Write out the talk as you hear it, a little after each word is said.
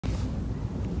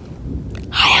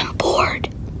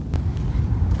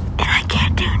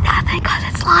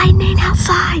lightning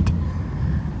outside.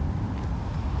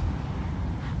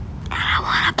 And I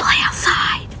want to play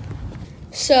outside.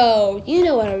 So, you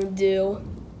know what I'm going to do.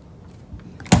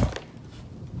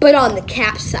 But on the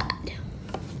cap side.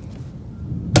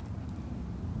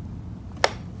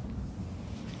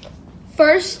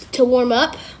 First, to warm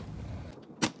up.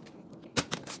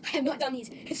 I have not done these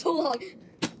in so long.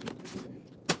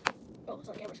 Oh, it's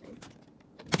on the camera screen.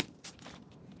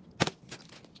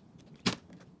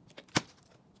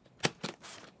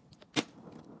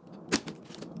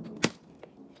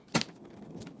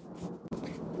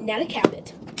 Now to cap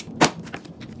it.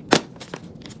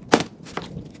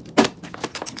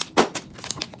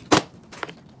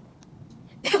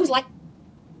 That was like...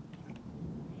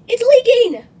 It's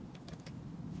leaking!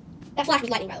 That flash was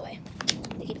lightning, by the way.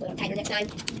 They keep it a little tighter next time.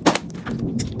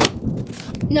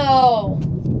 No!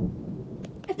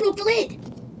 I broke the lid!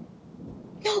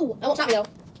 No! That won't stop me, though.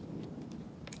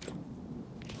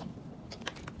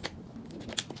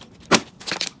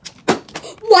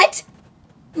 What?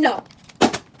 No.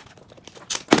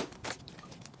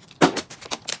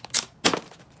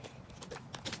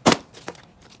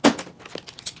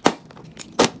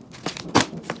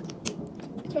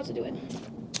 It's supposed to do it.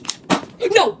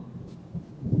 No!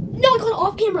 No, I got it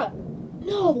off camera!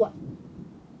 No!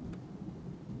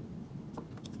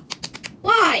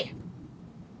 Why?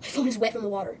 My phone is wet from the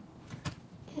water.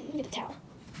 Let me get the towel.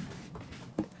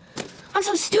 I'm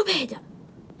so stupid!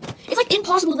 It's like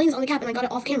impossible to lay this on the cap and I got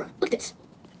it off camera. Look at this.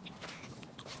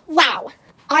 Wow.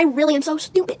 I really am so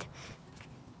stupid.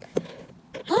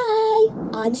 Hi,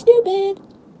 I'm stupid.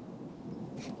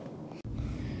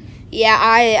 Yeah,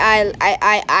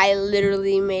 I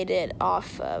literally made it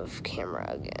off of camera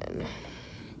again.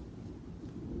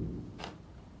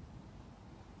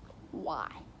 Why?